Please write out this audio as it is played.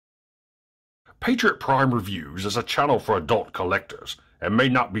Patriot Prime Reviews is a channel for adult collectors and may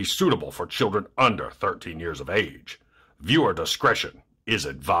not be suitable for children under 13 years of age. Viewer discretion is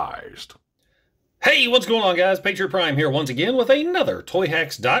advised. Hey, what's going on, guys? Patriot Prime here once again with another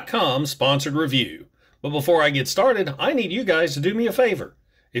Toyhax.com sponsored review. But before I get started, I need you guys to do me a favor.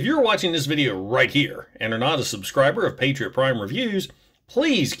 If you're watching this video right here and are not a subscriber of Patriot Prime Reviews,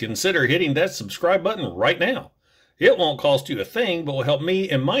 please consider hitting that subscribe button right now. It won't cost you a thing, but will help me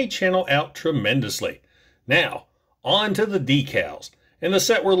and my channel out tremendously. Now, on to the decals. And the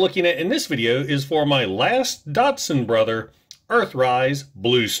set we're looking at in this video is for my last Dotson brother, Earthrise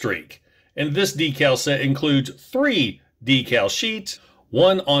Bluestreak. And this decal set includes 3 decal sheets,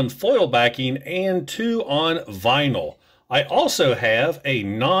 1 on foil backing and 2 on vinyl. I also have a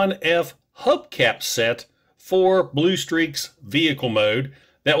non-F hubcap set for Bluestreak's vehicle mode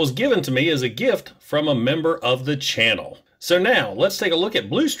that was given to me as a gift from a member of the channel. So now let's take a look at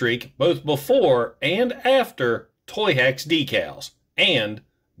Bluestreak both before and after Toyhax decals and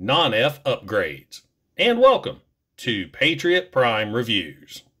non-F upgrades. And welcome to Patriot Prime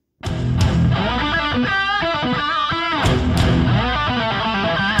Reviews.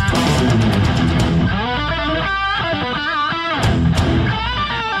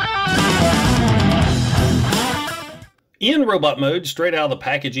 In robot mode, straight out of the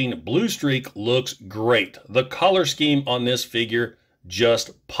packaging, Bluestreak looks great. The color scheme on this figure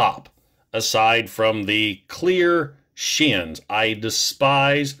just pop. Aside from the clear shins, I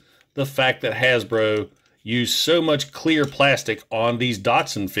despise the fact that Hasbro used so much clear plastic on these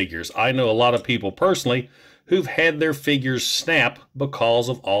Dotson figures. I know a lot of people personally who've had their figures snap because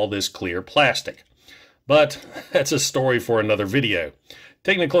of all this clear plastic. But that's a story for another video.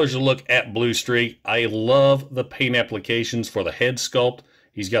 Taking a closer look at Bluestreak, I love the paint applications for the head sculpt.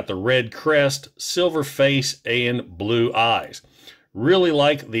 He's got the red crest, silver face, and blue eyes. Really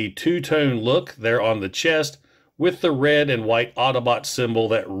like the two-tone look there on the chest with the red and white Autobot symbol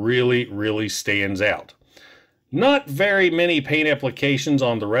that really stands out. Not very many paint applications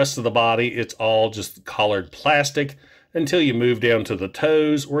on the rest of the body. It's all just colored plastic until you move down to the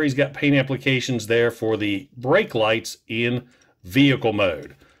toes where he's got paint applications there for the brake lights in vehicle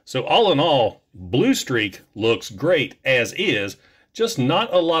mode. So all in all, Bluestreak looks great as is, just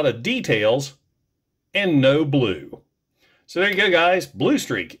not a lot of details and no blue. So there you go, guys.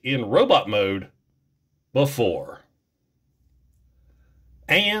 Bluestreak in robot mode before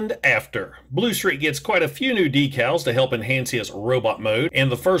and after. Bluestreak gets quite a few new decals to help enhance his robot mode,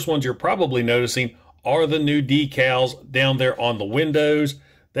 and the first ones you're probably noticing are the new decals down there on the windows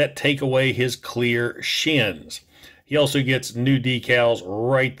that take away his clear shins. He also gets new decals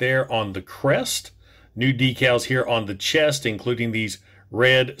right there on the crest, new decals here on the chest, including these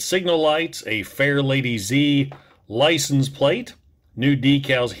red signal lights, a Fair Lady Z license plate, new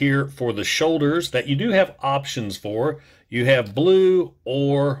decals here for the shoulders that you do have options for. You have blue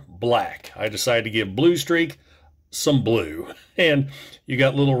or black. I decided to give Bluestreak some blue. And you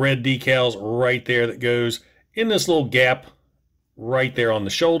got little red decals right there that goes in this little gap right there on the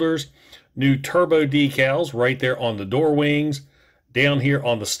shoulders. New turbo decals right there on the door wings. Down here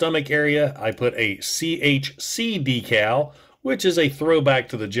on the stomach area, I put a CHC decal, which is a throwback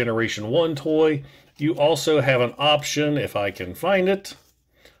to the Generation 1 toy. You also have an option, if I can find it,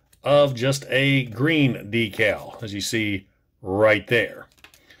 of just a green decal, as you see right there.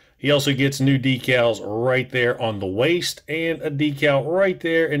 He also gets new decals right there on the waist and a decal right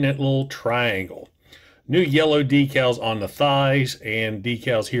there in that little triangle. New yellow decals on the thighs and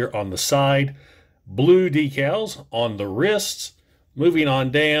decals here on the side. Blue decals on the wrists. Moving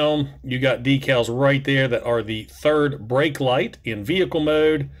on down, you got decals right there that are the third brake light in vehicle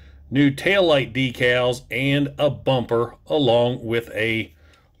mode. New taillight decals and a bumper along with a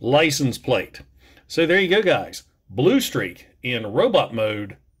license plate. So there you go, guys. Bluestreak in robot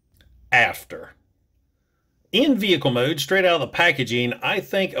mode after. In vehicle mode, straight out of the packaging, I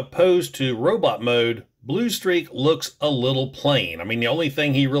think opposed to robot mode, Bluestreak looks a little plain. I mean, the only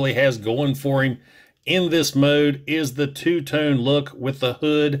thing he really has going for him in this mode is the two-tone look with the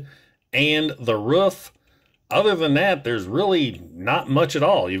hood and the roof. Other than that, there's really not much at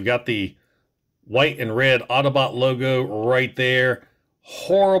all. You've got the white and red Autobot logo right there.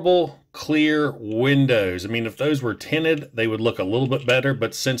 Horrible clear windows. I mean, if those were tinted, they would look a little bit better,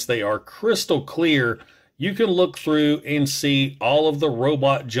 but since they are crystal clear, you can look through and see all of the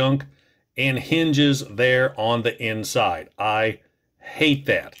robot junk and hinges there on the inside. I hate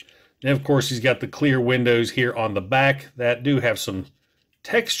that. And of course, he's got the clear windows here on the back that do have some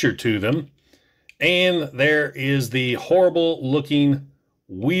texture to them. And there is the horrible looking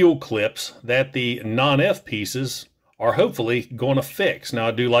wheel clips that the non-F pieces are hopefully going to fix. Now,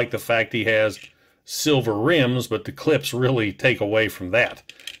 I do like the fact he has silver rims, but the clips really take away from that.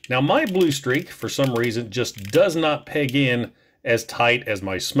 Now my Bluestreak, for some reason, just does not peg in as tight as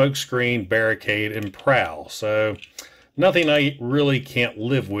my smokescreen, barricade, and prowl. So nothing I really can't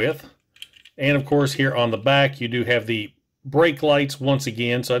live with. And of course here on the back you do have the brake lights once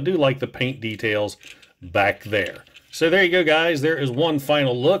again, so I do like the paint details back there. So there you go, guys. There is one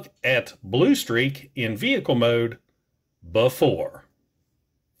final look at Bluestreak in vehicle mode before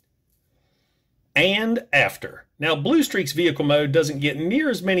and after. Now, Bluestreak's vehicle mode doesn't get near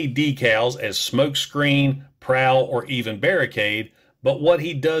as many decals as smokescreen, prowl, or even barricade, but what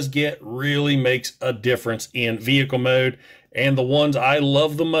he does get really makes a difference in vehicle mode, and the ones I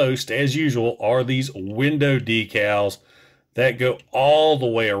love the most, as usual, are these window decals that go all the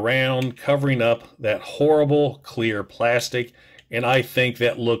way around, covering up that horrible clear plastic, and I think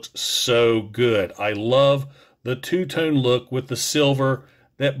that looks so good. I love the two-tone look with the silver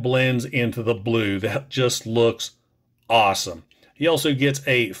that blends into the blue. That just looks awesome. He also gets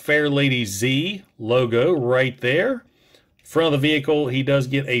a Fair Lady Z logo right there. Front of the vehicle, he does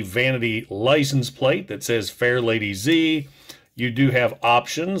get a vanity license plate that says Fair Lady Z. You do have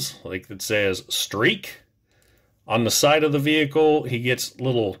options like that says Streak. On the side of the vehicle, he gets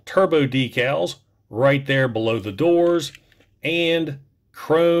little turbo decals right there below the doors and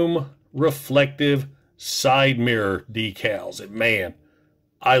chrome reflective side mirror decals. And man,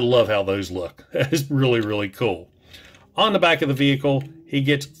 I love how those look. That is really, really cool. On the back of the vehicle, he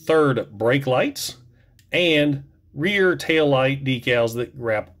gets third brake lights and rear tail light decals that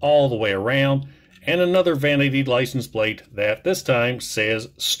wrap all the way around, and another vanity license plate that this time says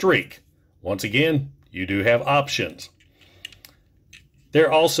Streak. Once again, you do have options.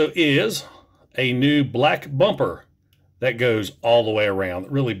 There also is a new black bumper that goes all the way around.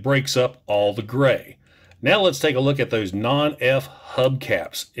 It really breaks up all the gray. Now let's take a look at those non-F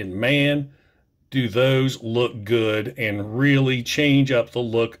hubcaps. And man, do those look good and really change up the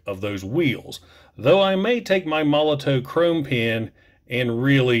look of those wheels. Though I may take my Molotow chrome pin and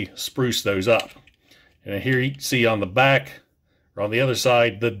really spruce those up. And here you can see on the back, or on the other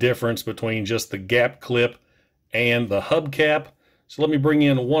side, the difference between just the gap clip and the hubcap. So let me bring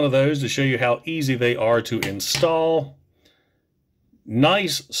in one of those to show you how easy they are to install.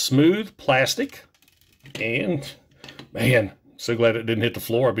 Nice, smooth plastic. And man, so glad it didn't hit the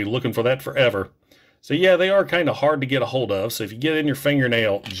floor. I'd be looking for that forever. So yeah, they are kind of hard to get a hold of. So if you get in your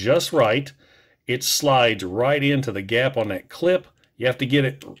fingernail just right, it slides right into the gap on that clip. You have to get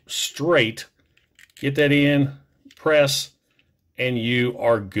it straight. Get that in, press, and you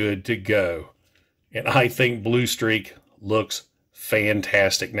are good to go. And I think Bluestreak looks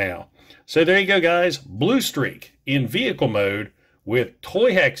fantastic now. So there you go, guys. Bluestreak in vehicle mode with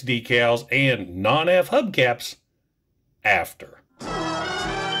Toyhax decals and non-F hubcaps after.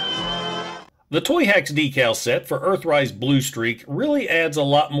 The Toyhax decal set for Earthrise Bluestreak really adds a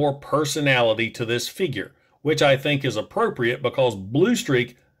lot more personality to this figure, which I think is appropriate because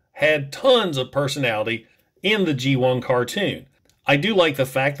Bluestreak had tons of personality in the G1 cartoon. I do like the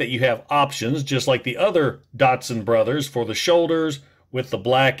fact that you have options, just like the other Dotson brothers, for the shoulders with the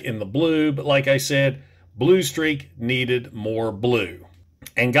black and the blue, but like I said, Bluestreak needed more blue.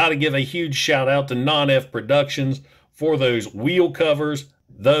 And got to give a huge shout out to Non-F Productions for those wheel covers.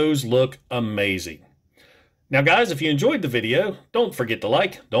 Those look amazing. Now guys, if you enjoyed the video, don't forget to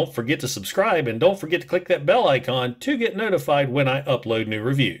like, don't forget to subscribe, and don't forget to click that bell icon to get notified when I upload new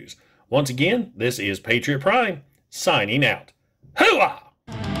reviews. Once again, this is Patriot Prime, signing out. Hooah!